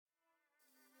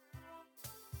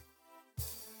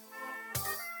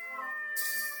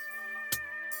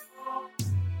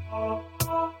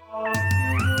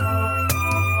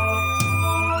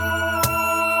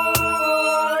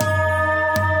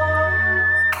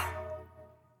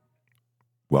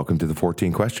Welcome to the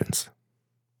 14 questions.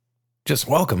 Just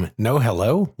welcome. No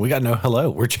hello. We got no hello.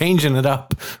 We're changing it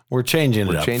up. We're changing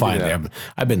it up. Finally,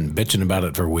 I've been bitching about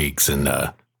it for weeks, and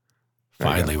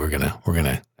finally we're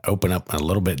gonna open up a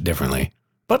little bit differently.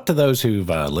 But to those who've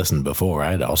listened before,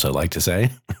 I'd also like to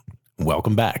say,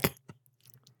 welcome back.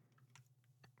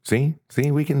 See,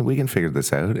 we can figure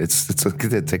this out. It's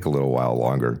gonna take a little while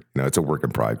longer. You know, it's a work in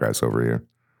progress over here.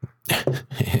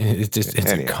 It's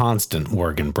a constant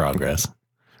work in progress.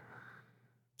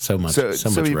 So much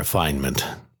refinement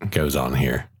goes on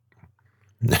here.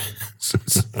 So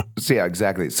yeah,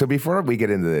 exactly. So before we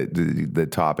get into the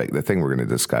topic, the thing we're going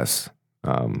to discuss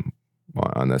on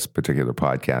this particular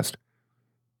podcast,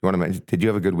 did you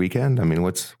have a good weekend? I mean,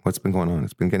 what's been going on?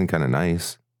 It's been getting kind of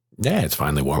nice. Yeah, it's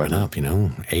finally warming up.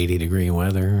 80-degree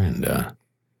weather, and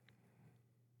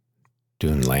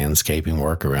doing landscaping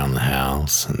work around the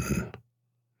house, and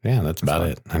yeah, that's about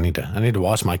it. I need to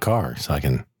wash my car so I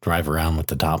can drive around with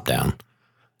the top down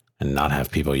and not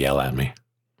have people yell at me.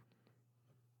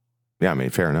 Yeah, I mean,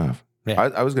 fair enough. Yeah,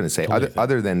 I was going to say,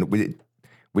 other than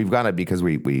we've got to, because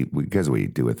we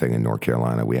do a thing in North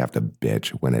Carolina, we have to bitch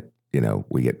when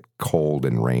we get cold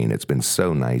and rain. It's been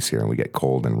so nice here, and we get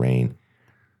cold and rain.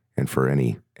 And for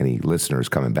any listeners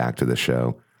coming back to the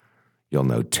show, you'll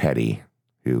know Teddy,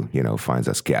 who finds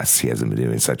us guests. He hasn't been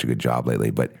doing such a good job lately,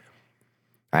 but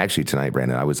actually tonight,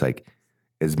 Brandon, I was like,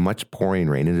 as much pouring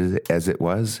rain as it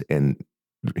was, and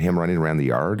him running around the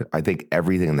yard, I think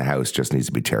everything in the house just needs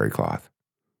to be terry cloth.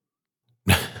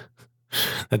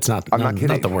 That's not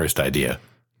the worst idea.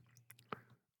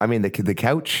 I mean, the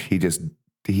couch,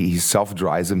 he self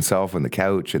dries himself on the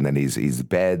couch, and then he's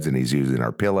beds, and he's using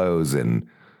our pillows, and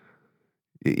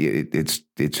it's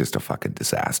just a fucking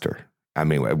disaster. I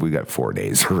mean, we got 4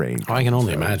 days of rain. I can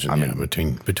only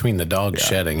imagine. Between the dog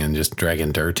shedding and just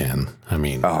dragging dirt in. I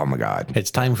mean, oh my God,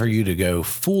 it's time for you to go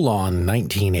full on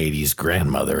 1980s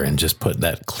grandmother and just put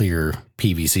that clear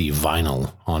PVC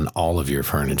vinyl on all of your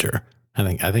furniture. I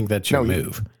think that's your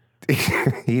move.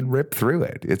 He'd rip through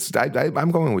it.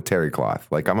 I'm going with terry cloth.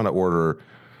 Like, I'm going to order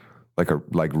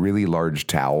like really large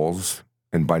towels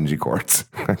and bungee cords.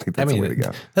 I think that's the way to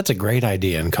go. That's a great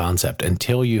idea and concept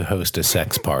until you host a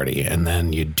sex party, and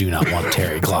then you do not want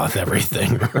terry cloth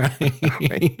everything, right?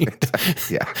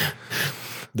 Yeah.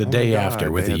 The day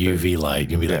after with a UV light,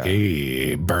 you'll be like,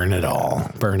 hey, burn it all.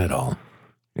 Burn it all.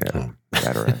 Yeah.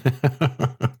 Right.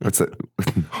 What's a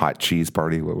hot cheese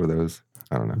party? What were those?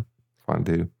 I don't know. Fun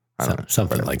too.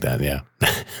 Something like that, yeah.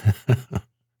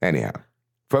 Anyhow.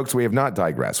 Folks, we have not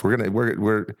digressed. We're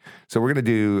gonna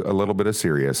do a little bit of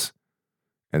serious,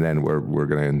 and then we're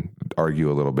gonna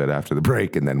argue a little bit after the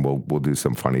break, and then we'll do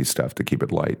some funny stuff to keep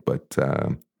it light. But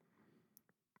I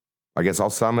guess I'll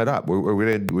sum it up.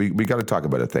 We got to talk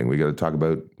about a thing. We got to talk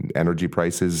about energy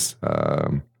prices,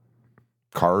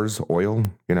 cars, oil.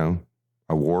 A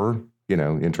war.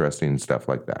 Interesting stuff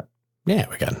like that. Yeah,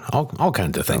 we got all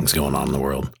kinds of things going on in the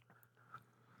world.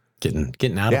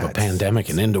 Getting out of a pandemic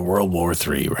and into World War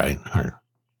III, right? Or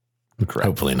correct.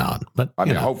 Hopefully not. But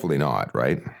hopefully not,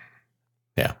 right?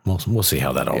 Yeah, we'll see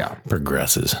how that all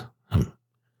progresses. I'm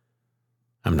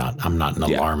not an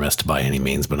alarmist by any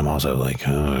means, but I'm also like,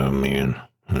 oh man,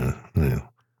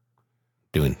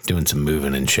 doing some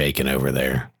moving and shaking over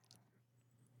there.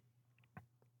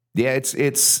 Yeah,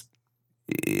 it's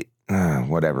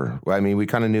whatever. I mean, we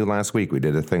kind of knew last week. We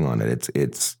did a thing on it.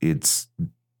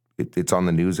 It's on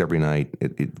the news every night.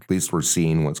 At least we're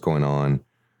seeing what's going on.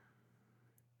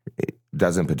 It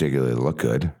doesn't particularly look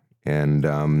good. And,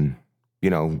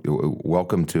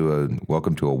 welcome to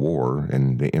a war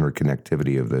and the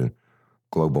interconnectivity of the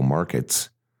global markets,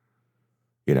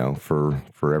 for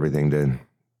everything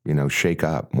to, shake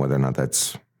up, whether or not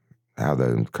that's how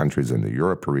the countries in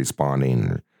Europe are responding,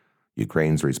 or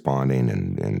Ukraine's responding,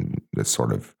 and this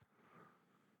sort of,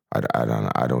 I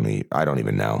don't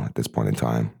even know at this point in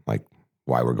time, like,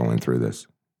 why we're going through this,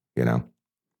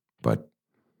 But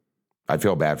I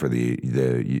feel bad for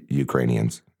the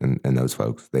Ukrainians and those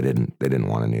folks. They didn't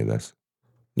want any of this.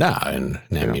 No, and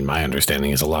I mean, my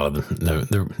understanding is a lot of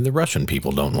the Russian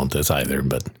people don't want this either.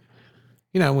 But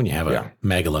when you have a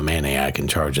megalomaniac in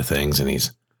charge of things and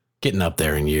he's getting up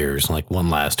there in years, like one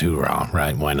last hoorah,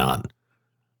 right? Why not?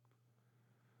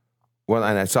 Well,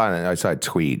 and I saw a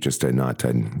tweet, just not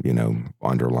to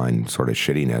underline sort of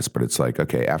shittiness, but it's like,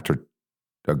 okay, after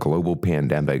a global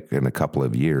pandemic in a couple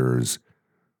of years,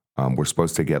 we're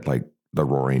supposed to get like the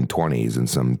Roaring 20s and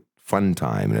some fun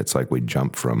time, and it's like we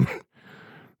jump from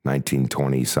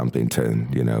 1920 something to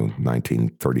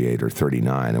 1938 or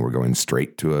 39, and we're going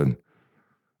straight to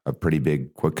a pretty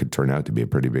big, what could turn out to be a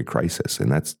pretty big crisis, and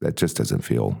that just doesn't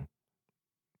feel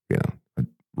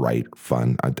right or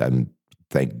fun. I'm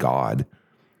thank God,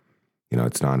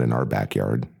 it's not in our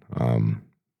backyard.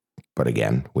 But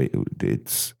again,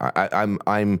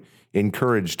 I'm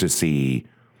encouraged to see,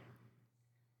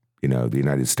 the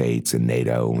United States and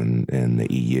NATO and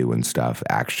the EU and stuff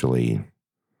actually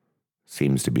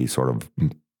seems to be sort of,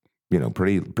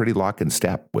 pretty lock in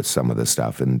step with some of the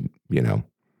stuff. And, and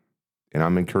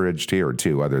I'm encouraged here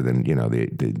too, other than,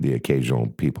 the occasional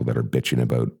people that are bitching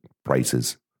about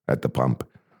prices at the pump.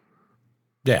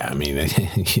 Yeah. I mean,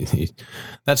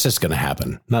 that's just going to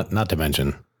happen. Not to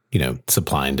mention,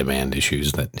 supply and demand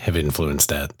issues that have influenced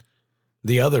that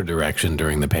the other direction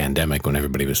during the pandemic when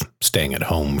everybody was staying at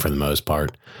home for the most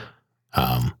part.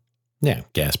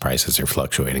 Gas prices are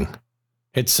fluctuating.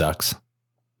 It sucks,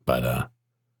 but,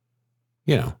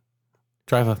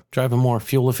 drive a more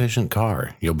fuel efficient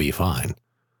car. You'll be fine.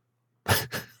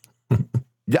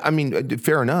 Yeah, I mean,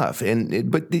 fair enough.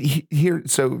 But here,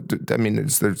 so, I mean,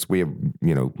 we have,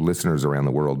 listeners around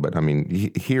the world, but I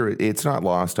mean, here, it's not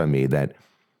lost on me that,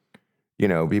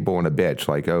 people want to bitch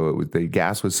like, oh, the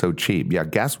gas was so cheap. Yeah,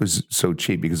 gas was so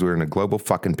cheap because we were in a global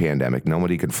fucking pandemic.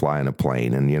 Nobody could fly in a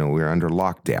plane and, we were under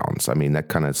lockdowns. I mean, that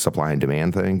kind of supply and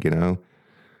demand thing,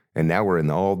 and now we're in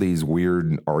all these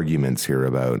weird arguments here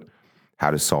about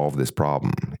how to solve this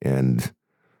problem. And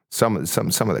some of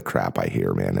the crap I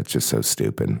hear, man, it's just so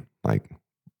stupid. Like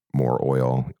more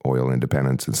oil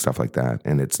independence and stuff like that.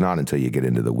 And it's not until you get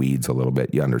into the weeds a little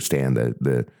bit, you understand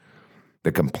the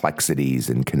complexities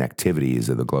and connectivities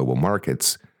of the global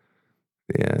markets.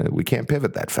 We can't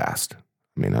pivot that fast.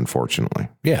 I mean, unfortunately.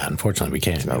 Yeah, unfortunately we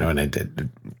can't. So,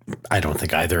 and I don't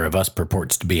think either of us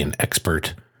purports to be an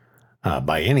expert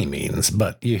by any means,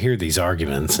 but you hear these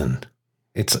arguments and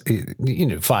it's,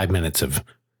 5 minutes of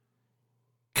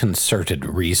concerted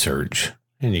research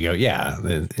and you go, yeah,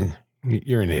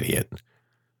 you're an idiot.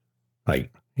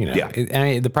 Like, yeah. I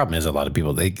mean, the problem is a lot of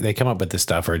people, they come up with this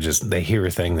stuff or just they hear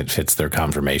a thing that fits their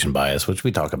confirmation bias, which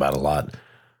we talk about a lot.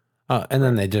 And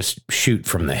then they just shoot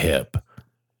from the hip.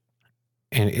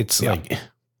 And it's like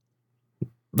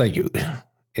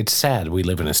it's sad we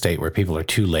live in a state where people are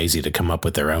too lazy to come up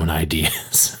with their own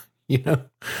ideas,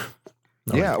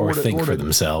 or think for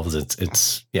themselves.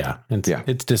 It's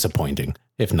disappointing,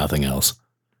 if nothing else.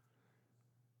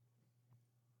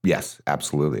 Yes,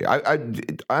 absolutely.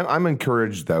 I'm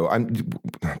encouraged though.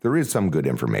 There is some good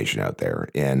information out there,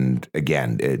 and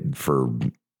again, for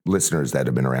listeners that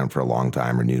have been around for a long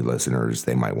time or new listeners,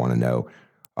 they might want to know.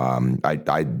 I'm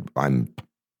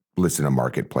listening to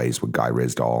Marketplace with Guy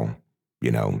Risdall,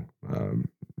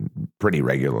 pretty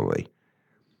regularly,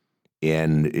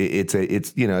 and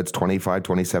it's 25,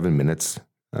 27 minutes.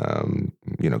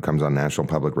 Comes on National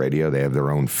Public Radio. They have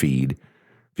their own feed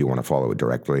if you want to follow it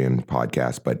directly in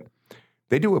podcast, but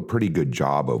they do a pretty good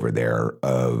job over there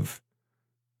of,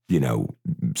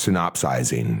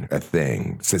 synopsizing a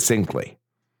thing succinctly.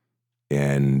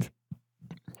 And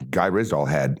Guy Risdall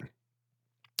had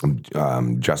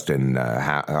Justin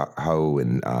Ho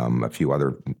and a few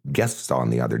other guests on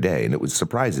the other day, and it was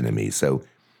surprising to me. So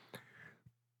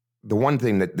the one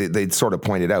thing that they sort of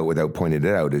pointed out without pointing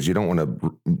it out is you don't want to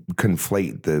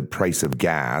conflate the price of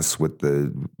gas with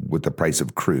the price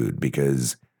of crude,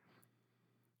 because,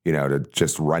 to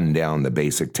just run down the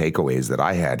basic takeaways that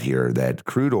I had here, that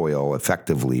crude oil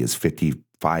effectively is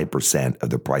 55% of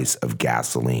the price of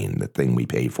gasoline, the thing we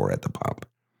pay for at the pump.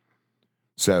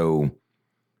 So,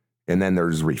 and then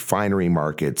there's refinery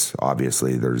markets.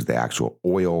 Obviously, there's the actual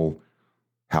oil,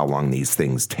 how long these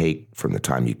things take from the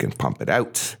time you can pump it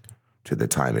out to the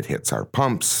time it hits our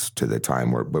pumps, to the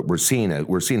time but we're seeing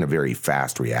a very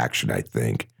fast reaction, I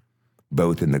think,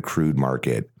 both in the crude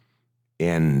market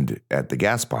and at the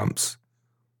gas pumps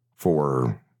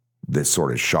for this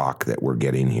sort of shock that we're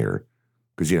getting here.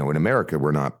 Because, in America,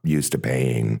 we're not used to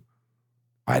paying,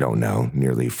 I don't know,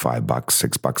 nearly $5,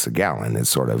 $6 a gallon is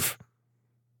sort of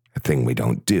a thing we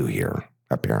don't do here,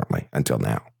 apparently, until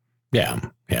now. Yeah.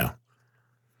 $5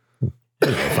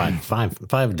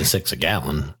 to $6 a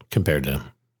gallon compared to,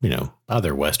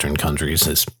 other Western countries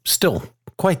is still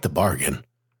quite the bargain.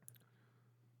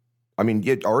 I mean,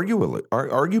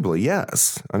 arguably,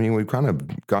 yes. I mean, we've kind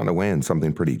of gotten away in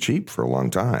something pretty cheap for a long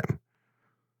time.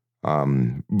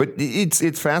 But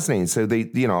it's fascinating. So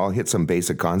I'll hit some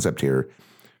basic concept here.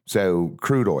 So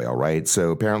crude oil, right? So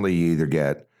apparently you either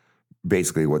get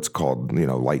basically what's called,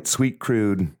 light sweet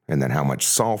crude, and then how much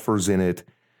sulfur's in it.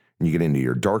 And you get into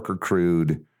your darker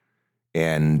crude,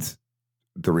 and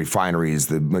the refineries,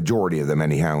 the majority of them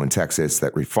anyhow in Texas,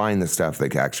 that refine the stuff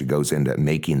that actually goes into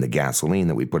making the gasoline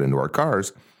that we put into our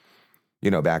cars,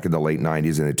 back in the late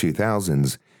 90s and the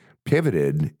 2000s,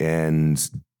 pivoted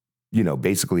and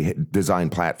basically design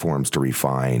platforms to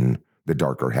refine the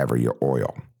darker, heavier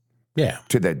oil. Yeah.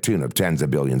 To the tune of tens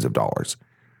of billions of dollars.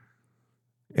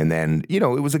 And then, it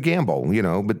was a gamble,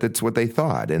 but that's what they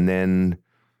thought. And then,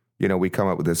 we come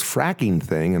up with this fracking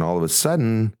thing, and all of a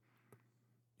sudden,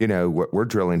 what we're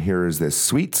drilling here is this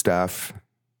sweet stuff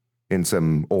in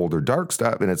some older dark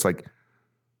stuff. And it's like,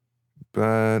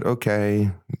 but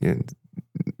okay.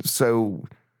 So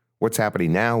what's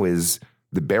happening now is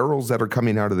the barrels that are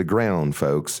coming out of the ground,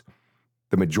 folks,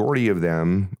 the majority of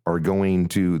them are going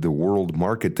to the world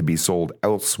market to be sold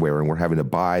elsewhere, and we're having to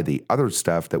buy the other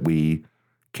stuff that we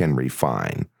can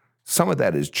refine. Some of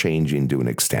that is changing to an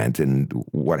extent and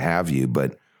what have you,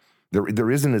 but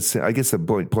there isn't I guess the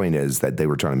point is that they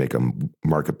were trying to make them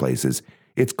marketplaces.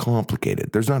 It's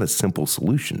complicated. There's not a simple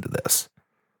solution to this.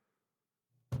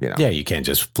 Yeah, you can't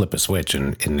just flip a switch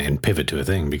and pivot to a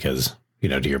thing because,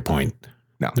 to your point,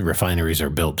 the refineries are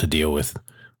built to deal with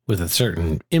a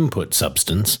certain input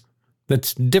substance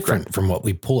that's different from what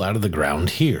we pull out of the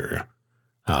ground here.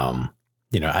 I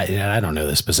don't know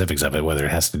the specifics of it, whether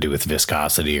it has to do with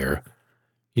viscosity or,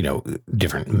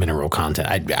 different mineral content.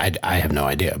 I have no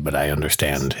idea, but I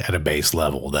understand at a base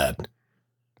level that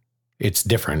it's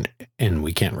different and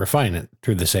we can't refine it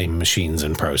through the same machines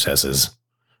and processes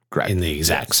in the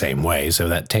exact same way. So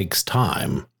that takes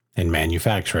time in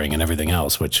manufacturing and everything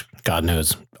else, which God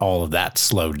knows all of that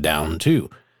slowed down too.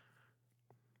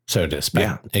 So to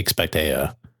expect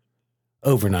a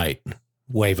overnight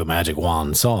wave a magic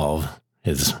wand solve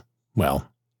is, well,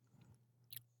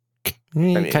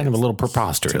 kind of a little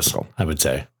preposterous, typical. I would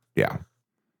say. Yeah.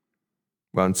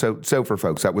 Well, and so for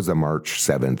folks, that was the March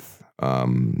 7th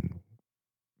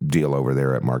deal over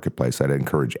there at Marketplace. I'd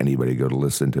encourage anybody to go to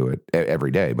listen to it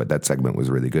every day, but that segment was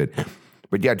really good.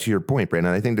 But yeah, to your point,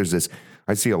 Brandon, I think there's this,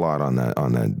 I see a lot on the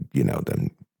the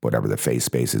whatever the face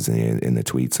spaces in the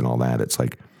tweets and all that. It's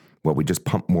like, well, we just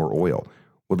pump more oil.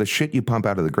 Well, the shit you pump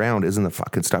out of the ground isn't the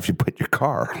fucking stuff you put in your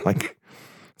car. Like,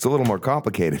 it's a little more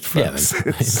complicated, folks.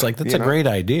 Yeah, it's like, that's a great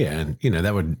idea. And,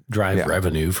 that would drive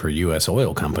revenue for U.S.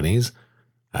 oil companies,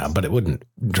 but it wouldn't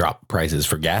drop prices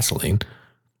for gasoline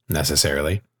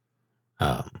necessarily.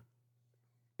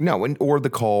 No, or the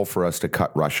call for us to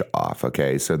cut Russia off.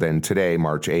 Okay, so then today,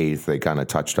 March 8th, they kind of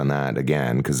touched on that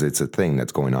again because it's a thing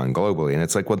that's going on globally. And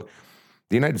it's like, well,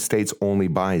 the United States only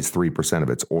buys 3% of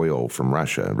its oil from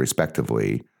Russia,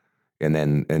 respectively. And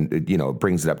then, it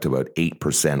brings it up to about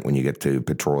 8% when you get to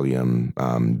petroleum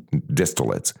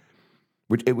distillates,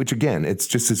 which again, it's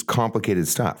just this complicated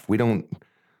stuff. I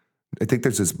think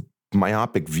there's this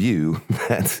myopic view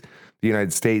that the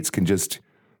United States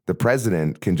the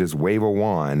president can just wave a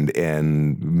wand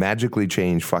and magically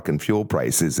change fucking fuel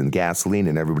prices and gasoline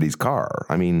in everybody's car.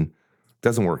 I mean, it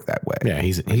doesn't work that way. Yeah,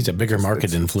 he's a bigger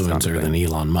market influencer than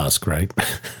Elon Musk, right?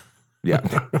 Yeah.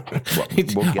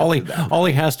 All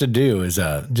he has to do is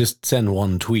just send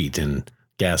one tweet and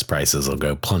gas prices will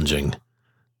go plunging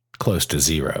close to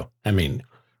zero. I mean,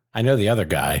 I know the other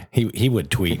guy, he would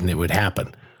tweet and it would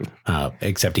happen,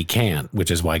 except he can't,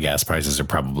 which is why gas prices are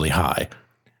probably high.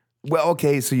 Well,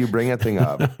 okay, so you bring a thing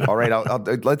up. All right,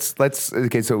 let's.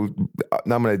 Okay, so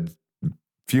now I'm going to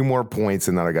few more points,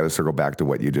 and then I got to circle back to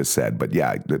what you just said. But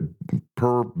yeah,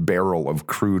 per barrel of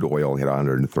crude oil hit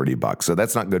 $130. So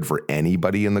that's not good for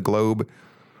anybody in the globe.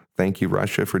 Thank you,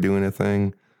 Russia, for doing a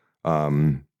thing.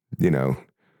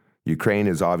 Ukraine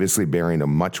is obviously bearing a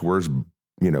much worse,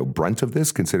 brunt of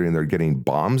this, considering they're getting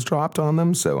bombs dropped on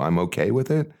them. So I'm okay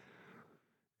with it.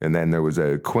 And then there was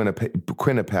a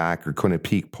Quinnipiac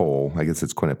poll. I guess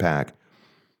it's Quinnipiac.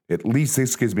 At least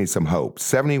this gives me some hope.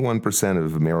 71%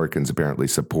 of Americans apparently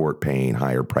support paying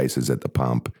higher prices at the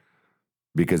pump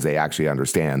because they actually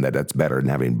understand that that's better than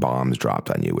having bombs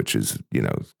dropped on you, which is,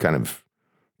 kind of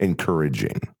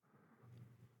encouraging.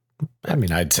 I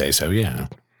mean, I'd say so, yeah.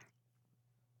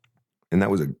 And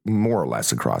that was more or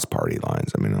less across party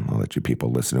lines. I mean, I'll let you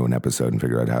people listen to an episode and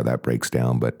figure out how that breaks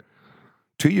down. But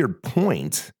to your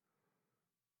point,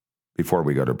 before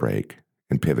we go to break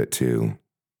and pivot to,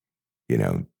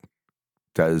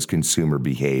 does consumer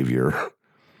behavior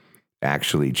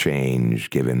actually change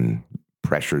given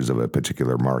pressures of a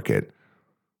particular market,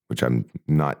 which I'm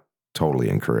not totally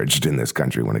encouraged in this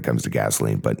country when it comes to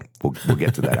gasoline, but we'll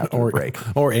get to that after the break.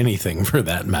 Or anything for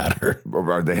that matter.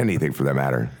 Or anything for that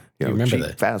matter. Do you remember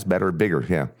cheap, fast, better, bigger,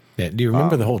 yeah. Yeah. Do you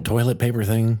remember the whole toilet paper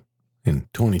thing in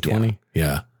 2020?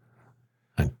 Yeah.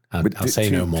 I'll say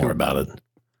no more about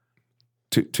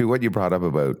it. To what you brought up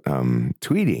about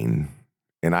tweeting,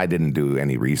 and I didn't do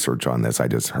any research on this, I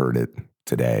just heard it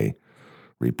today,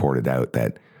 reported out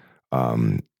that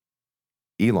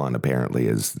Elon apparently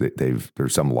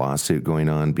there's some lawsuit going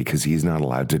on because he's not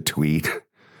allowed to tweet.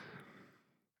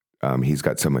 He's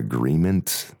got some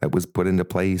agreement that was put into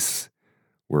place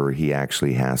where he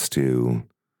actually has to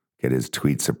get his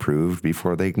tweets approved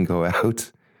before they can go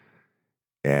out.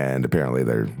 And apparently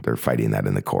they're fighting that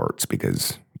in the courts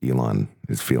because Elon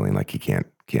is feeling like he can't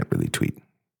really tweet.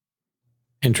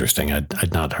 Interesting.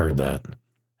 I'd not heard that.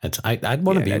 I'd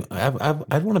want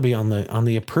to be on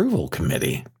the approval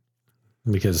committee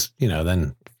because,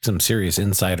 then some serious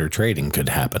insider trading could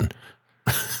happen.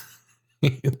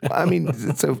 I mean,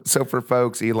 so for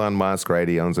folks, Elon Musk, right?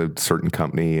 He owns a certain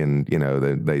company, and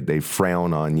they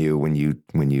frown on you when you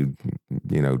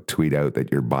tweet out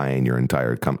that you're buying your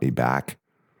entire company back.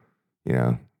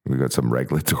 We've got some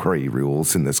regulatory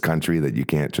rules in this country that you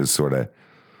can't just sort of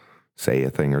say a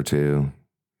thing or two.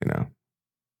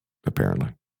 Apparently.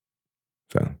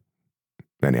 So,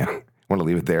 then I want to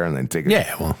leave it there and then take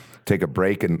a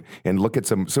break and look at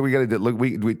some. So we got to look.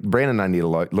 We Brandon and I need a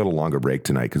little longer break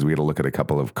tonight because we got to look at a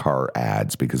couple of car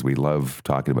ads because we love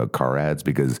talking about car ads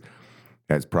because,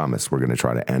 as promised, we're going to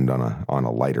try to end on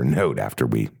a lighter note after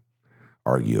we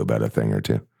argue about a thing or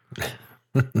two.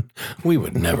 We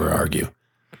would never argue.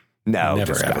 No,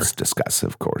 never, discuss,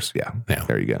 of course. Yeah.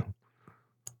 There you go.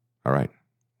 All right.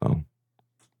 Well,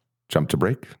 jump to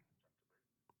break.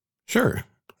 Sure.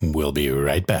 We'll be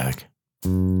right back.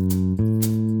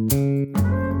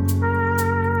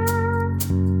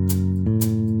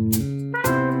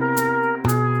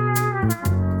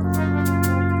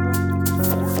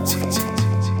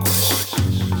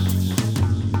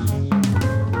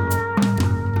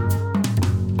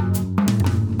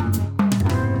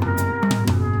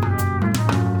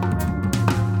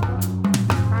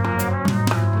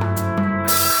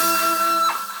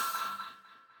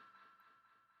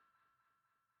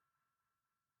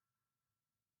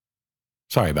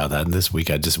 Sorry about that. This week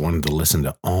I just wanted to listen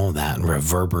to all that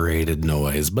reverberated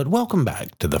noise, but welcome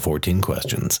back to the 14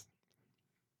 questions.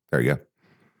 There you go.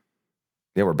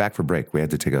 Yeah, we're back for break. We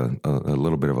had to take a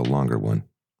little bit of a longer one.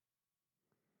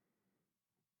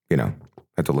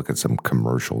 Had to look at some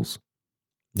commercials.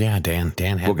 Yeah, Dan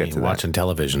had me watching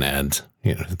television ads,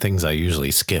 things I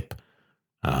usually skip.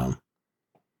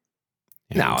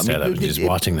 Instead of just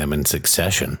watching them in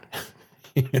succession.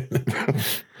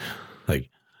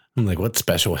 I'm like, what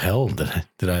special hell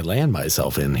did I land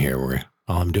myself in here where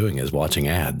all I'm doing is watching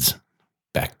ads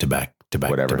back to back to back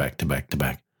to back to back to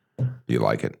back. You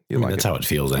like it. That's how it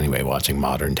feels anyway, watching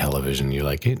modern television. You're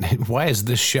like, why is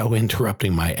this show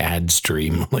interrupting my ad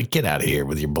stream? Like, get out of here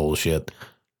with your bullshit.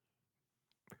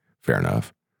 Fair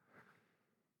enough.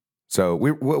 So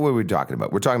what were we talking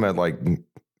about? We're talking about, like,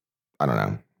 I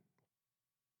don't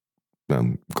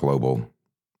know, global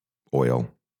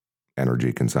oil,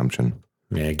 energy consumption.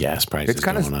 Yeah, gas prices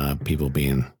going up, people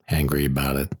being angry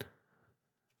about it.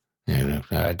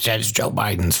 It's Joe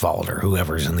Biden's fault or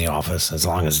whoever's in the office, as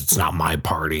long as it's not my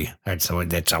party. So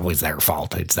it's always their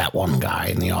fault. It's that one guy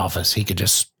in the office. He could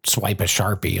just swipe a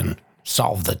Sharpie and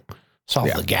solve the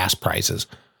gas prices.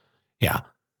 Yeah.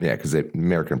 Yeah, because the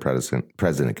American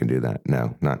president can do that.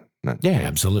 No, not. Yeah,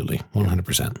 absolutely.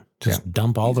 100%. Just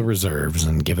dump all the reserves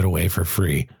and give it away for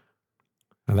free.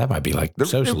 Well, that might be like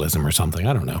socialism or something.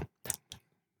 I don't know.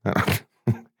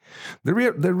 The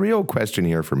real question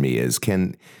here for me is,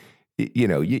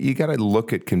 you got to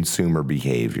look at consumer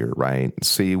behavior, right?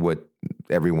 See what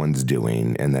everyone's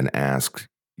doing and then ask,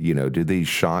 do these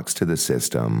shocks to the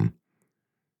system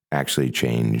actually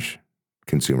change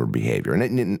consumer behavior?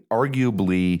 And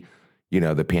arguably,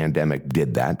 the pandemic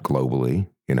did that globally.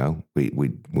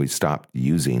 We stopped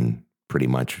using pretty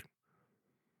much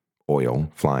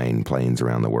oil, flying planes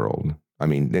around the world. I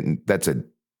mean, that's a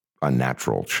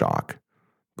unnatural shock,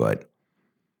 but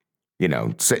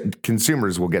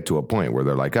consumers will get to a point where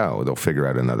they're like, oh, they'll figure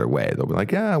out another way. They'll be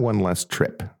like, yeah, one less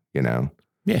trip,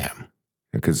 Yeah.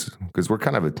 Because we're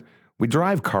we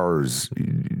drive cars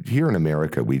here in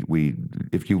America.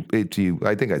 If you,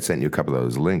 I think I sent you a couple of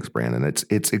those links, Brandon.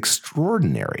 It's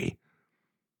extraordinary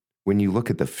when you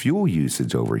look at the fuel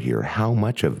usage over here, how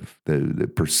much of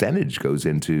the percentage goes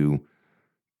into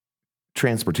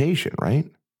transportation,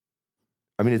 right?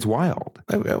 I mean, it's wild.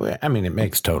 I mean, it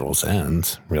makes total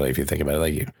sense, really, if you think about it.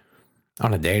 Like,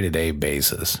 on a day-to-day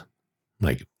basis,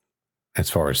 like,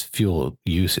 as far as fuel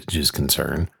usage is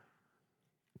concerned,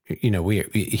 we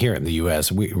here in the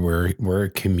U.S., we're a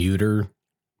commuter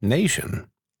nation,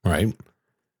 right?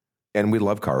 And we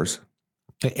love cars.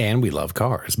 But,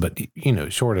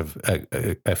 short of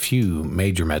a few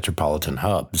major metropolitan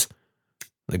hubs,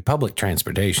 like, public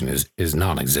transportation is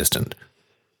non-existent.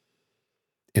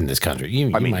 in this country. You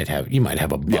might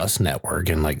have a bus network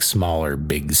in like smaller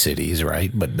big cities,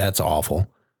 right? But that's awful.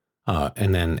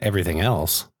 And then everything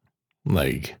else,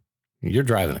 like you're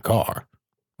driving a car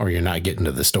or you're not getting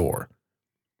to the store.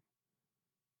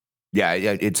 Yeah,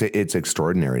 it's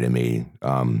extraordinary to me.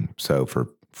 So for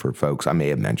folks, I may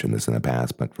have mentioned this in the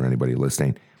past, but for anybody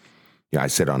listening, I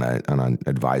sit on an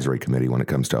advisory committee when it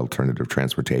comes to alternative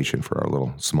transportation for our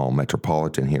little small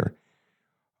metropolitan here.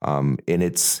 And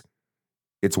it's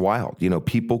wild.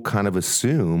 People kind of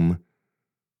assume,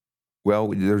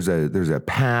 well, there's a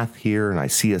path here and I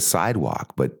see a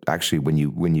sidewalk, but actually when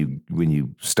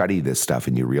you study this stuff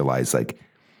and you realize like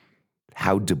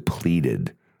how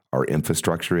depleted our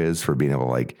infrastructure is for being able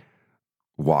to like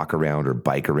walk around or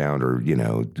bike around or,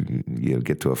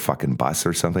 get to a fucking bus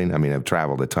or something. I mean, I've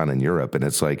traveled a ton in Europe and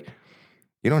it's like,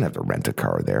 you don't have to rent a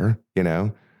car there,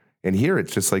 and here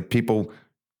it's just like people,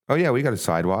 oh yeah, we got a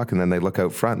sidewalk. And then they look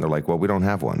out front and they're like, well, we don't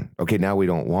have one. Okay. Now we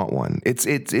don't want one.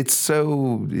 It's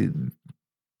so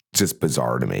just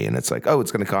bizarre to me. And it's like, oh,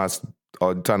 it's going to cost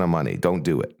a ton of money. Don't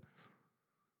do it.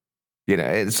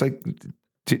 It's like,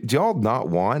 do y'all not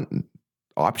want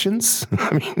options?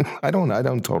 I mean, I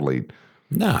don't totally.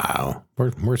 No,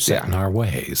 we're set in our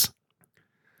ways.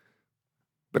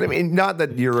 But I mean, not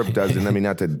that Europe doesn't. I mean,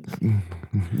 not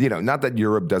that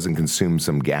Europe doesn't consume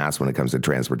some gas when it comes to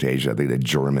transportation. I think the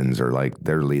Germans are like,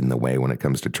 they're leading the way when it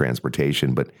comes to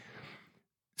transportation. But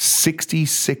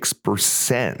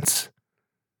 66%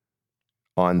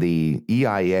 on the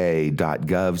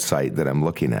EIA.gov site that I'm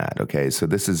looking at. Okay, so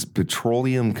this is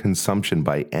petroleum consumption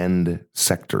by end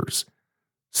sectors.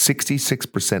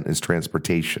 66% is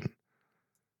transportation.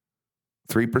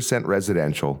 3%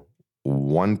 residential,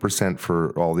 1%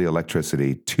 for all the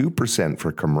electricity, 2%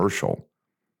 for commercial,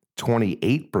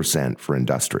 28% for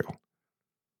industrial.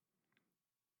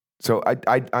 So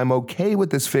I'm okay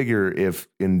with this figure if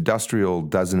industrial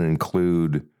doesn't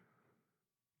include,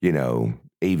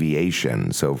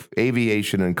 aviation. So if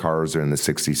aviation and cars are in the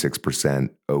 66%,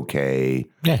 okay.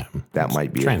 Yeah. That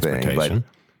might be a thing.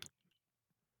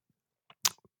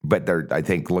 But they're, I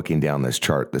think looking down this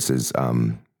chart, this is,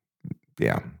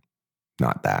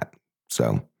 not that.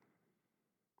 So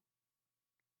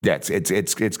yeah,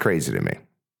 it's crazy to me.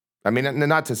 I mean,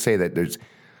 not to say that there's,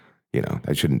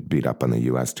 I shouldn't beat up on the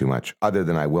U.S. too much, other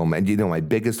than I will. And my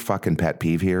biggest fucking pet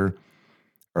peeve here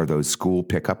are those school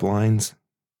pickup lines.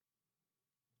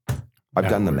 I've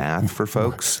done the math for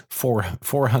folks.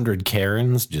 400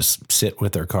 Karens just sit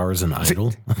with their cars and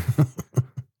idle.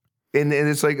 And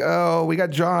it's like, oh, we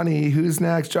got Johnny. Who's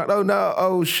next? John. Oh no.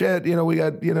 Oh shit. We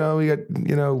got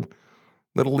little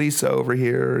Lisa over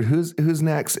here. Who's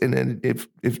next? And then if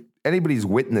anybody's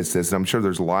witnessed this, and I'm sure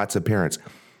there's lots of parents,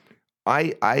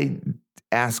 I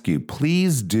ask you,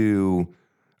 please do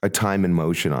a time and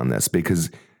motion on this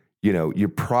because, you're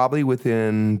probably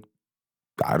within,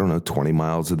 20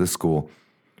 miles of the school.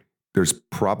 There's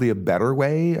probably a better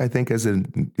way, I think, as a,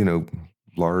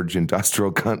 large industrial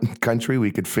country,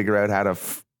 we could figure out how to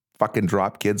fucking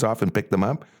drop kids off and pick them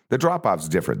up. The drop-off's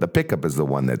different. The pickup is the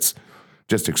one that's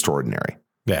just extraordinary.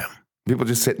 Yeah. People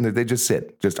just sit in there. They just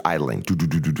sit, just idling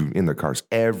in their cars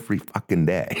every fucking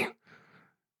day.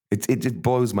 It just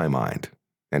blows my mind.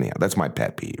 Anyhow, that's my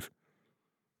pet peeve.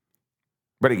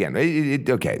 But again,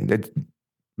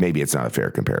 maybe it's not a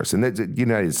fair comparison. The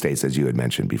United States, as you had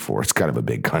mentioned before, it's kind of a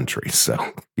big country. So,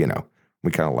 we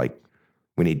kind of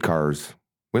we need cars.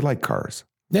 We like cars.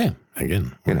 Yeah.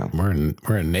 Again,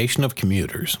 we're a nation of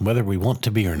commuters, whether we want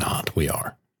to be or not, we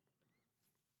are.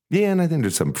 Yeah. And I think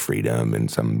there's some freedom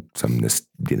and some this,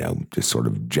 just sort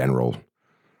of general,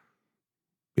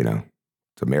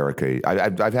 it's America.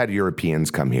 I've had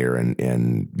Europeans come here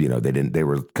and they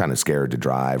were kind of scared to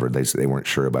drive or they weren't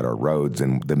sure about our roads.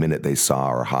 And the minute they saw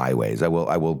our highways, I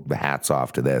will hats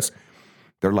off to this.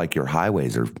 They're like, your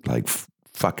highways are like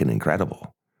fucking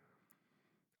incredible.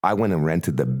 I went and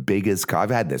rented the biggest car. I've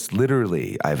had this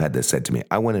said to me.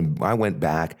 I went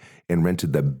back and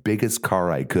rented the biggest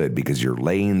car I could because your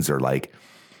lanes are like,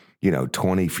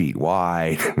 20 feet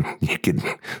wide. You can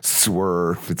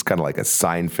swerve. It's kind of like a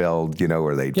Seinfeld,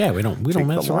 where they we don't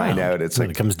mess the line around out. It's when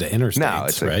like, it comes to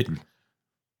interstates, right?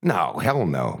 No, hell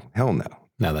no.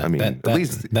 Now at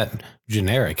least that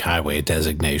generic highway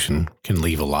designation can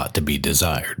leave a lot to be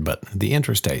desired, but the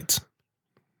interstates,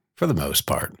 for the most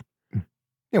part.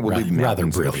 Yeah, we'll leave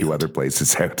mountains and a few other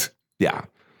places out. Yeah.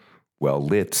 Well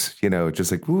lit,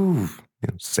 just like,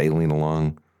 sailing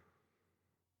along.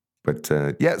 But,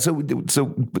 but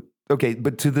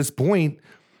to this point,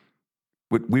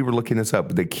 we were looking this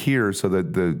up. The Kia, so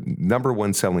the number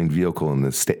one selling vehicle in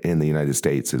the United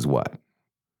States is what?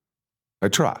 A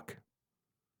truck.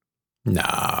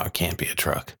 No, it can't be a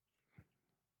truck.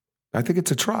 I think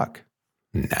it's a truck.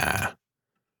 Nah.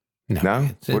 No?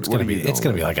 It's going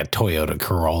to be like a Toyota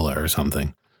Corolla or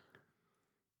something.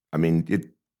 I mean,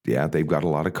 they've got a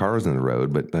lot of cars on the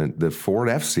road, but the Ford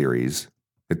F-Series,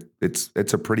 it's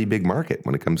a pretty big market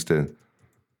when it comes to,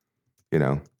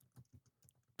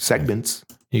 segments.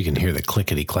 You can hear the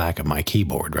clickety clack of my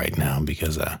keyboard right now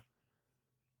because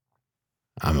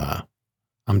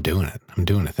I'm doing it. I'm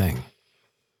doing a thing.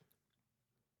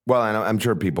 Well, I'm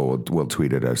sure people will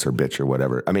tweet at us or bitch or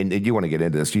whatever. I mean, you want to get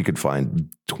into this, you could find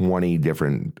 20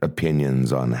 different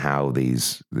opinions on how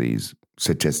these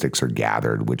statistics are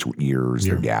gathered, which years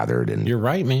they're gathered. And you're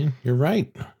right, man. You're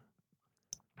right.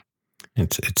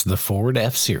 It's the Ford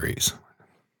F-Series.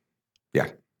 Yeah.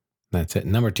 That's it.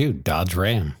 Number 2, Dodge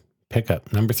Ram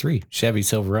pickup. Number 3, Chevy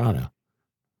Silverado.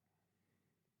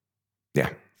 Yeah.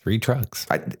 3 trucks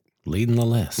leading the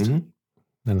list. Mm-hmm.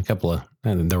 Then a couple of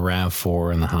the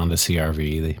RAV4 and the Honda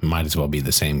CR-V. They might as well be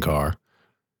the same car.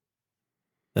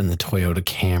 Then the Toyota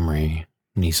Camry,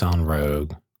 Nissan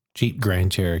Rogue, Jeep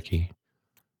Grand Cherokee,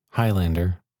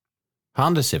 Highlander,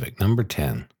 Honda Civic, number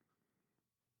 10.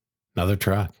 Another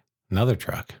truck.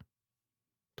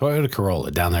 Toyota Corolla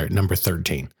down there at number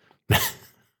 13.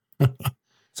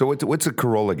 So what's a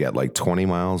Corolla get? Like 20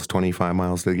 miles, 25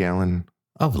 miles to the gallon?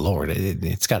 Oh, Lord.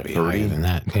 It's got to be 30? Higher than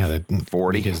that. Yeah,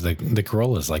 40? Because the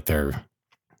Corollas, like they're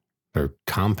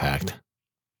compact.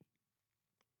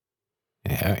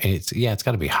 Yeah, it's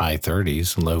got to be high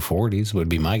 30s, low 40s would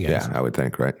be my guess. Yeah, I would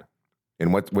think, right?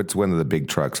 And what's one of the big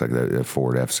trucks like the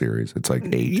Ford F-Series? It's like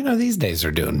 8. These days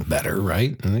they're doing better,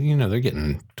 right? They're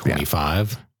getting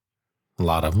 25, a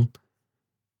lot of them.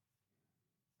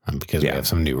 Because we have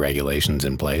some new regulations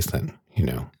in place that,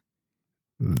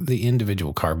 the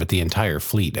individual car, but the entire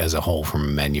fleet as a whole from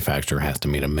a manufacturer has to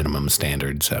meet a minimum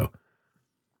standard. So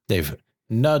they've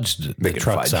nudged the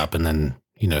trucks up and then,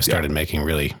 started making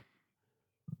really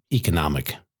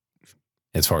economic,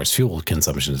 as far as fuel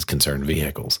consumption is concerned,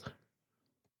 vehicles.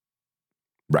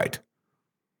 Right.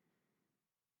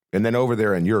 And then over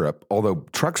there in Europe, although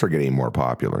trucks are getting more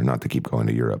popular, not to keep going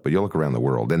to Europe, but you look around the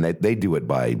world and they do it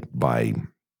by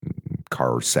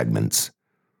car segments.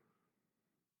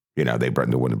 They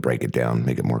want to break it down,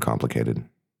 make it more complicated.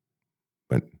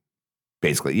 But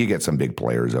basically, you get some big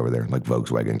players over there, like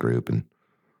Volkswagen Group, and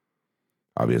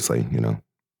obviously,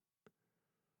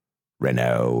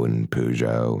 Renault and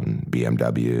Peugeot and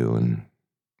BMW, and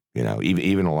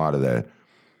even a lot of the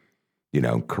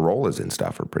Corollas and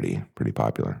stuff are pretty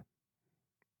popular.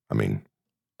 I mean,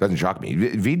 doesn't shock me.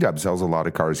 VW sells a lot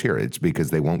of cars here. It's because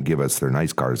they won't give us their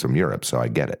nice cars from Europe, so I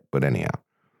get it. But anyhow.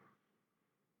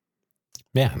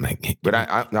 Yeah, but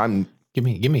I'm give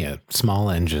me a small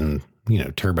engine,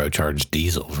 turbocharged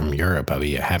diesel from Europe. I'll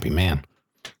be a happy man.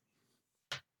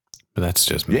 But that's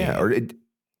just me. Yeah,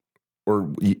 or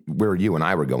where you and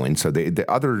I were going. So the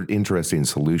other interesting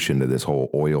solution to this whole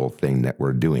oil thing that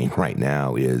we're doing right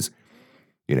now is,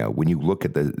 when you look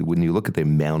at the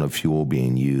amount of fuel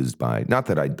being used by, not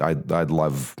that I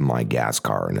love my gas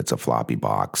car and it's a floppy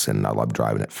box and I love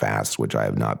driving it fast, which I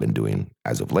have not been doing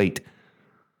as of late.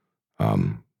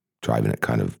 Driving it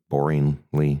kind of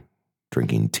boringly,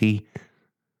 drinking tea.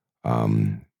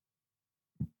 And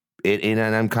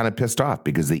I'm kind of pissed off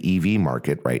because the EV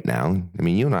market right now, I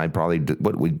mean, you and I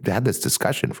we had this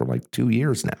discussion for like 2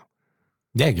 years now.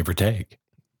 Yeah, give or take.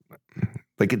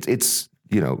 Like it's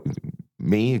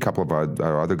me, a couple of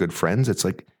our other good friends, it's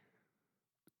like,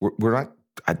 we're not,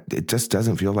 it just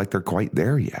doesn't feel like they're quite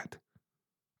there yet.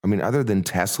 I mean, other than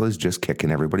Tesla's just kicking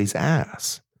everybody's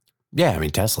ass. Yeah, I mean,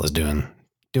 Tesla's doing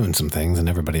some things and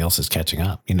everybody else is catching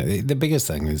up. The biggest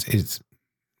thing is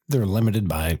they're limited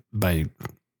by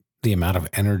the amount of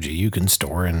energy you can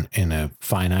store in a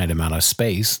finite amount of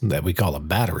space that we call a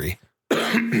battery.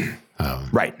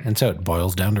 Right. And so it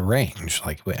boils down to range.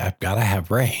 Like, I've got to have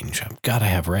range.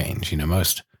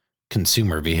 Most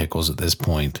consumer vehicles at this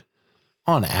point,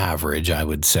 on average, I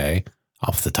would say,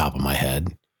 off the top of my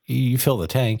head, you fill the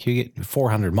tank, you get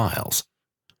 400 miles.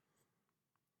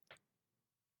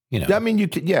 I mean, you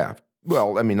could, yeah.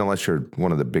 Well, I mean, unless you're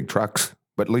one of the big trucks,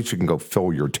 but at least you can go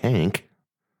fill your tank.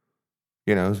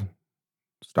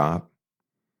 Stop,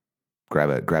 grab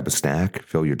a snack,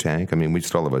 fill your tank. I mean, we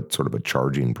still have a sort of a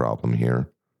charging problem here.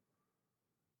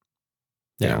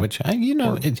 Yeah, which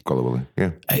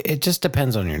it just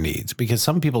depends on your needs, because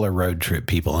some people are road trip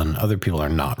people and other people are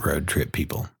not road trip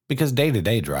people. Because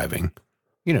day-to-day driving,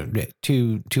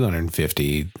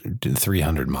 250 to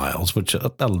 300 miles, which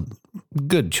a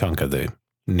good chunk of the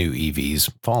new EVs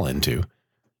fall into.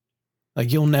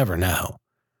 Like, you'll never know.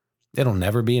 It'll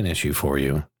never be an issue for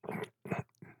you.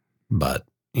 But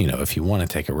if you want to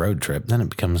take a road trip, then it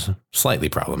becomes slightly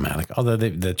problematic. Although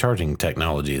the charging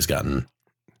technology has gotten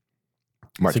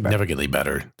much significantly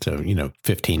better. So,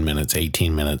 15 minutes,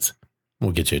 18 minutes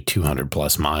will get you 200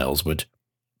 plus miles, which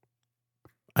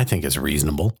I think is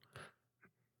reasonable.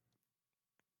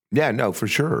 Yeah, no, for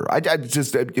sure. I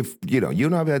just, if, you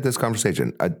and I have had this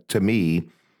conversation, to me,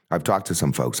 I've talked to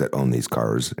some folks that own these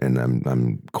cars, and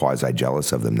I'm quasi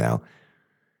jealous of them now.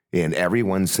 And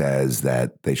everyone says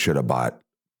that they should have bought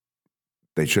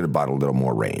a little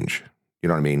more range. You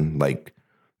know what I mean? Like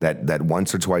that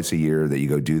once or twice a year that you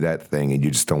go do that thing and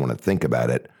you just don't want to think about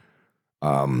it.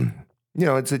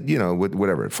 It's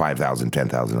whatever, $5,000,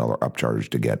 $10,000 upcharge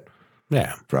to get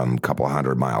from a couple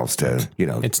hundred miles to,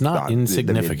 it's not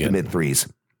insignificant. The mid threes.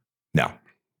 No.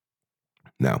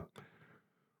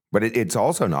 But it's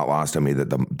also not lost on me that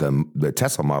the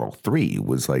Tesla Model 3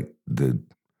 was like the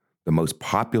most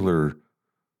popular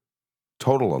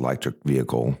total electric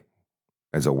vehicle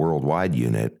as a worldwide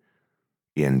unit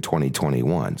in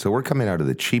 2021. So we're coming out of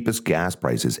the cheapest gas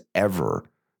prices ever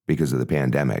because of the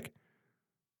pandemic.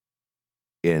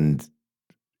 And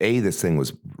A, this thing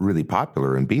was really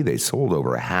popular, and B, they sold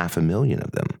over 500,000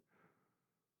 of them.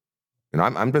 And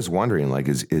I'm just wondering, like,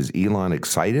 is Elon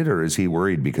excited, or is he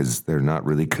worried because they're not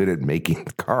really good at making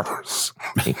cars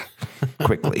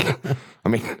quickly? I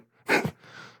mean,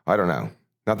 I don't know.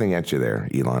 Nothing at you there,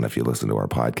 Elon, if you listen to our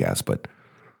podcast, but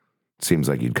it seems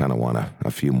like you'd kind of want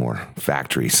a few more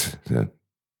factories to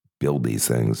build these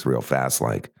things real fast,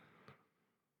 like.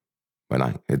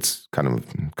 But it's kind of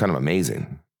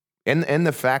amazing. And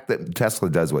the fact that Tesla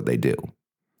does what they do.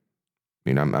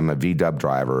 I'm a VW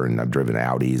driver, and I've driven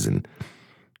Audis, and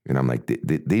I'm like,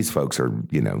 these folks are,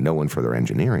 known for their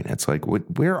engineering. It's like,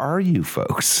 where are you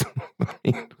folks?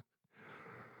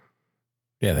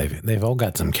 Yeah, they've all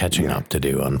got some catching up to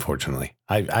do, unfortunately.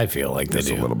 I feel like they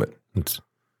do. A little bit.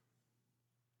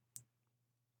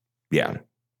 Yeah.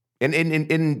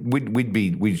 And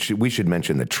we should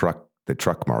mention the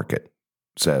truck market.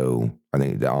 So I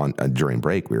think during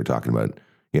break we were talking about,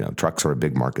 trucks are a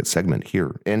big market segment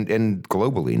here and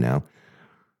globally now.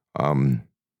 And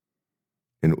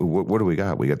what do we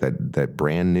got? We got that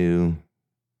brand new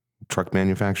truck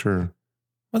manufacturer.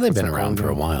 Well, they've been around for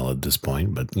a while at this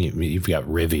point, but you've got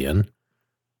Rivian.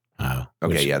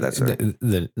 Okay, yeah, that's right.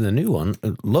 The new one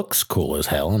looks cool as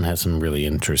hell and has some really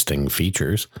interesting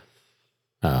features.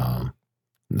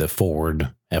 The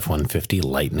Ford F-150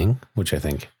 Lightning, which I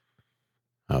think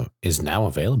is now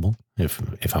available, if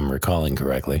I'm recalling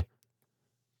correctly.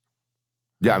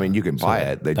 Yeah, I mean, you can buy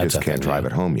it. They just can't drive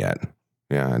it home yet.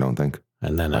 Yeah, I don't think.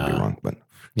 And then, I'd be wrong, but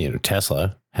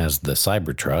Tesla has the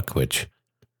Cybertruck, which,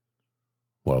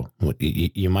 well,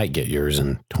 you might get yours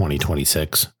in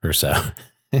 2026 or so.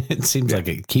 It seems like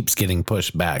it keeps getting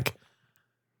pushed back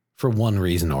for one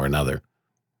reason or another.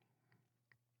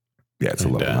 Yeah, it's a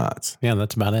little nuts. Yeah,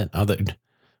 that's about it. I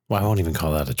won't even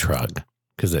call that a truck,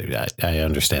 because I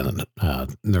understand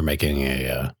that they're making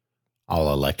a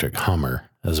all-electric Hummer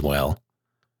as well.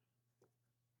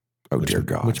 Oh, dear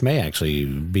God. Which may actually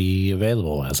be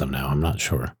available as of now. I'm not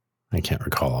sure. I can't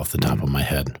recall off the top of my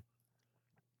head.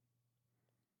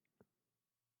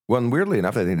 Well, and weirdly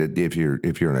enough, I think that if you're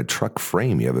in a truck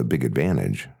frame, you have a big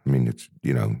advantage. I mean, it's,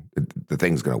 the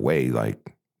thing's going to weigh like,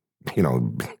 it's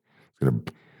going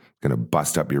to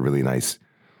bust up your really nice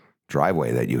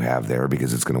driveway that you have there,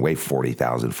 because it's going to weigh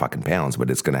 40,000 fucking pounds, but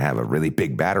it's going to have a really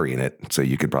big battery in it. So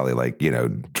you could probably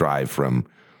drive from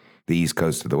the East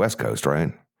Coast to the West Coast,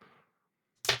 right?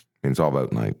 And it's all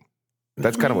about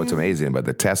that's kind of what's amazing about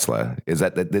the Tesla, is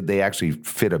that they actually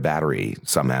fit a battery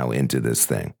somehow into this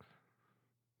thing.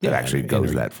 It actually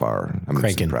goes that far. I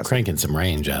mean, cranking some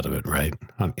range out of it, right?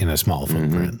 In a small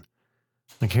footprint.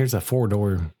 Mm-hmm. Like, here's a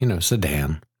 4-door,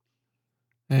 sedan.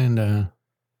 And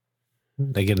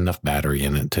they get enough battery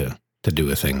in it to do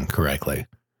a thing correctly.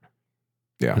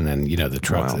 Yeah. And then, the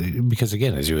trucks, because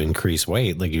again, as you increase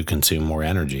weight, like, you consume more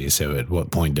energy. So at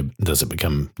what point does it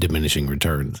become diminishing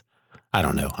returns? I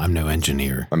don't know. I'm no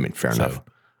engineer. I mean, fair enough.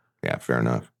 Yeah, fair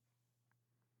enough.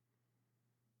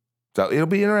 So it'll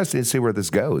be interesting to see where this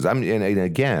goes. And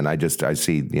again, I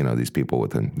see, these people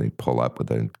they pull up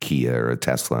with a Kia or a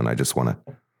Tesla, and I want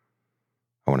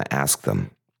to ask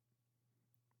them,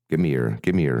 give me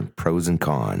your pros and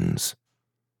cons.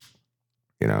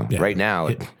 Right now,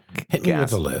 hit me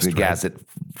with a list. The gas at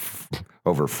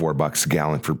over $4 a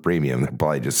gallon for premium, they'll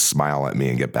probably just smile at me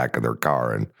and get back in their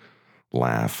car and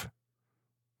laugh,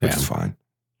 which is fine.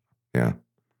 Yeah.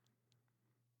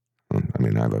 I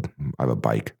mean, I have a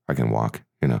bike. I can walk,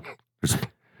 just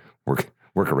work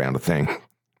around a thing,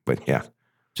 but yeah.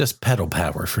 Just pedal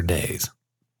power for days.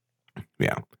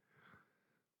 Yeah.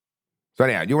 So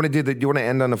yeah, you want to you want to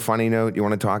end on a funny note? You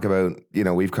want to talk about,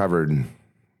 we've covered, and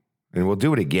we'll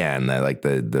do it again, like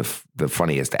the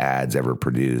funniest ads ever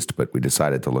produced, but we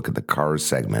decided to look at the cars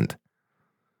segment.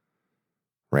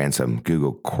 Ran some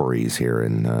Google queries here,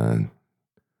 and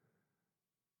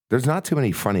there's not too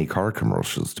many funny car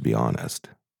commercials, to be honest.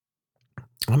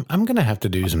 I'm going to have to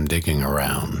do some digging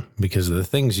around because the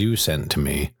things you sent to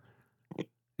me,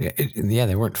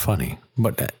 they weren't funny.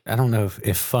 But I don't know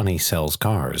if funny sells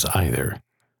cars either.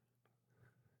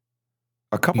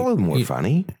 A couple of them were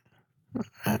funny.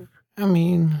 I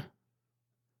mean,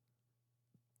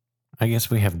 I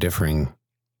guess we have differing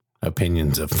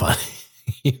opinions of funny,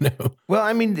 Well,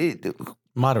 I mean,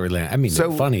 moderately. I mean,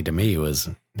 funny to me was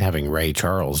having Ray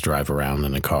Charles drive around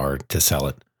in a car to sell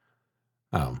it.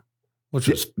 Which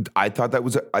was, I thought it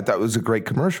was a great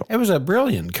commercial. It was a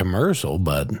brilliant commercial,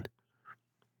 but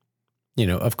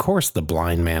of course the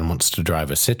blind man wants to drive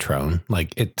a Citroen.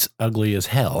 Like, it's ugly as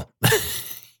hell.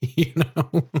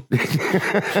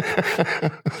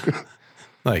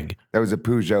 Like, that was a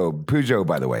Peugeot,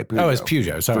 by the way. Peugeot. Oh, it's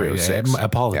Peugeot. Sorry.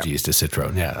 Apologies to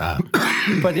Citroen. Yeah.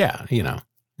 But yeah,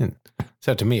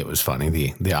 so to me it was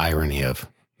funny. The irony of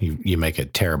you make a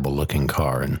terrible looking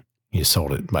car and you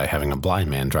sold it by having a blind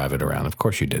man drive it around. Of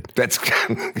course you did. That's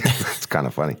kind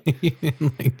of funny.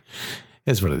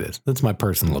 It's what it is. That's my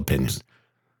personal opinion.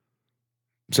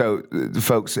 So,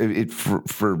 folks,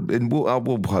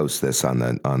 we'll post this on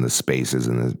the spaces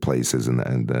and the places and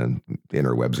the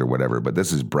interwebs or whatever. But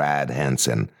this is Brad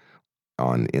Hansen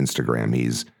on Instagram.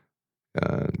 He's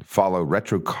follow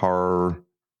Retro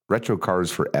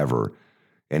Cars Forever.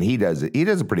 And he does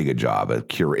a pretty good job of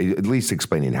at least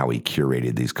explaining how he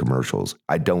curated these commercials.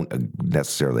 I don't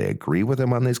necessarily agree with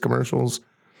him on these commercials,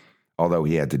 although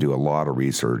he had to do a lot of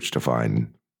research to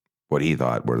find what he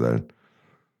thought were the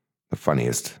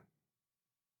funniest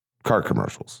car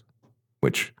commercials,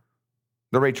 which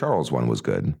the Ray Charles one was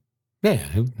good. Yeah,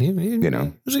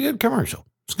 it was a good commercial.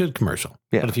 It's a good commercial.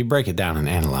 Yeah. But if you break it down and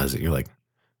analyze it, you're like,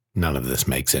 none of this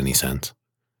makes any sense.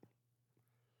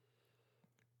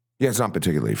 Yeah, it's not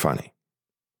particularly funny.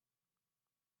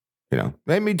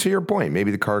 Maybe to your point,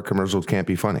 maybe the car commercials can't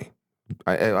be funny.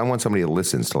 I want somebody who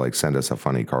listens to send us a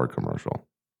funny car commercial.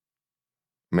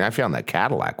 I mean, I found that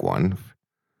Cadillac one,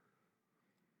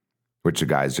 which the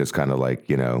guy's just kind of like,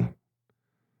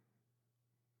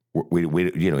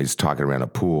 we he's talking around a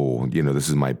pool. This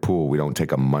is my pool. We don't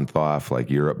take a month off like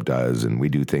Europe does, and we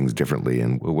do things differently.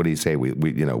 And what do you say? We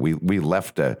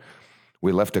left a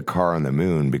car on the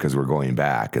moon because we're going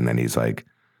back. And then he's like,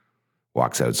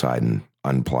 walks outside and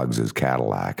unplugs his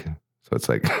Cadillac. So it's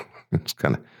like, it's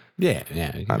kind of. Yeah.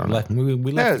 I don't know.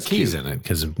 We left the keys in it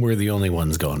because we're the only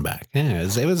ones going back. Yeah,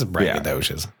 it was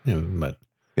braggadocious. Yeah. But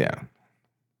yeah.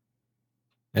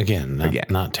 Again,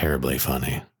 not terribly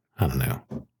funny. I don't know.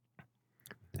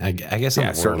 I guess in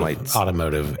the world of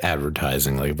automotive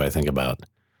advertising, like if I think about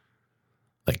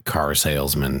like car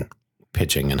salesmen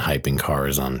pitching and hyping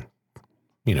cars on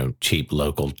cheap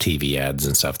local TV ads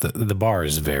and stuff, the bar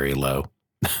is very low.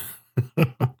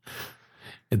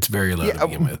 It's very low to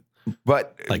begin with.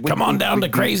 But come on down to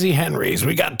Crazy Henry's.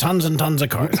 We got tons and tons of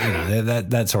cars.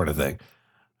 That sort of thing.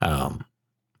 So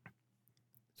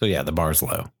yeah, the bar's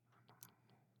low.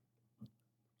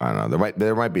 I don't know.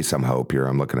 There might be some hope here.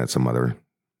 I'm looking at some other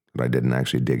that I didn't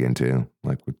actually dig into,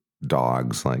 like with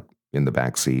dogs, like in the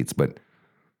back seats, but.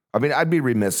 I mean, I'd be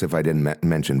remiss if I didn't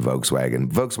mention Volkswagen.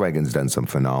 Volkswagen's done some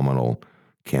phenomenal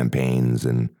campaigns,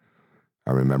 and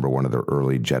I remember one of the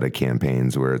early Jetta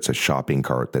campaigns where it's a shopping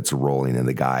cart that's rolling, and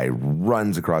the guy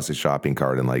runs across the shopping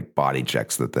cart and body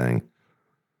checks the thing,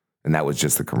 and that was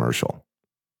just the commercial,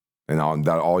 and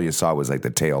all you saw was the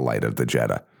tail light of the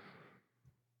Jetta.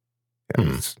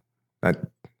 Yeah,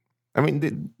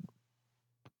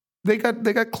 they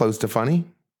got close to funny.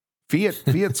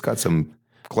 Fiat's got some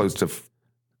close to.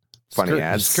 Funny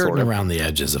ads, skirting around the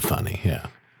edges of funny, yeah.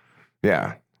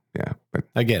 But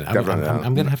again,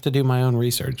 I'm going to have to do my own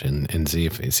research and see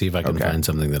if I can find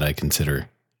something that I consider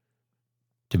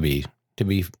to be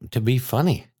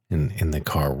funny in the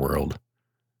car world,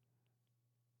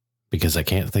 because I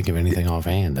can't think of anything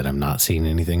offhand that I'm not seeing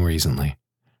anything recently.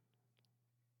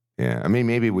 Yeah, I mean,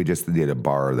 maybe we just did a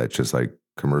bar that's just like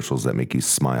commercials that make you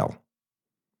smile.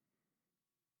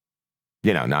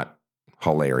 Not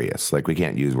hilarious. We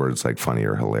can't use words like funny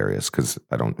or hilarious because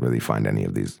I don't really find any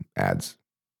of these ads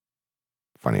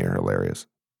funny or hilarious.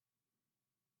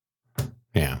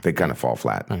 Yeah. They kind of fall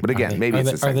flat. But again,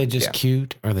 are they just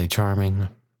cute? Are they charming?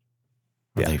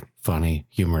 Are they funny,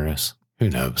 humorous? Who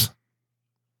knows?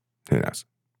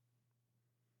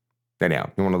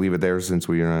 Anyhow, you want to leave it there since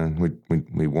we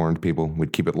warned people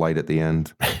we'd keep it light at the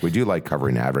end. We do like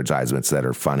covering advertisements that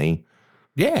are funny.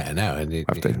 Yeah, no. There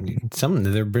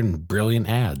have been brilliant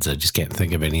ads. I just can't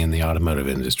think of any in the automotive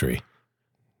industry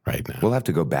right now. We'll have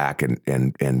to go back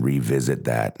and revisit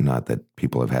that. Not that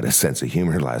people have had a sense of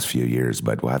humor the last few years,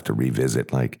 but we'll have to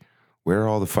revisit, like, where are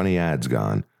all the funny ads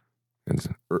gone?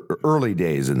 And early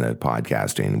days in the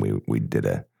podcasting, we did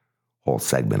a whole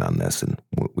segment on this, and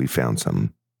we found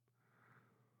some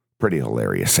pretty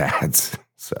hilarious ads.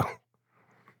 So,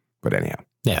 but anyhow.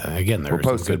 Yeah, again, there are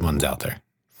some good ones out there.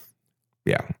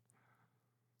 Yeah.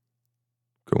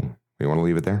 Cool. You want to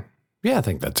leave it there? Yeah, I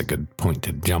think that's a good point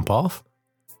to jump off.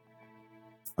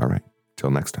 All right. Till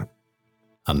next time.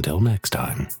 Until next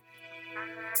time.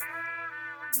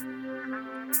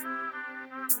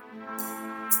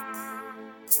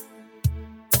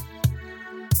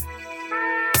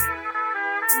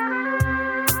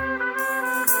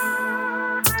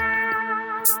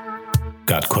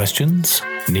 Got questions?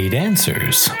 Need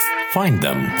answers? Find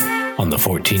them on the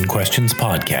 14 Questions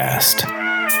Podcast.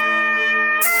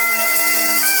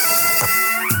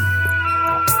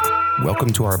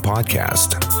 Welcome to our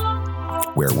podcast,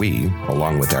 where we,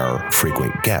 along with our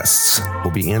frequent guests,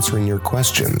 will be answering your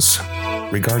questions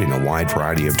regarding a wide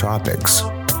variety of topics,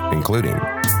 including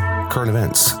current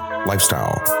events,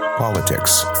 lifestyle,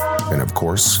 politics, and of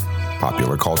course,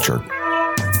 popular culture.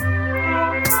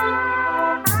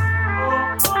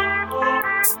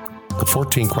 The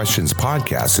 14 Questions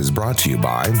Podcast is brought to you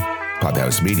by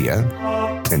Podhouse Media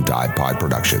and Dive Pod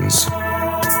Productions.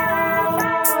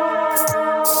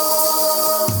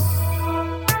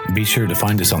 Be sure to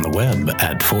find us on the web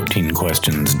at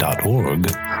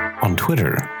 14questions.org, on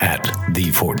Twitter at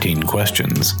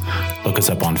The14Questions. Look us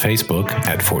up on Facebook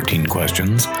at 14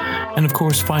 Questions, and of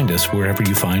course find us wherever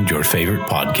you find your favorite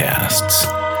podcasts.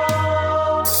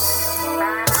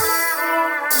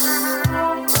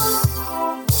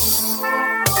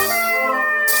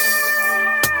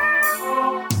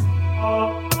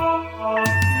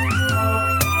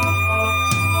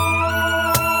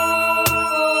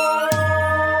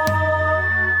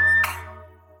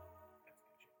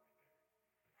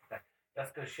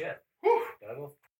 That's good shit.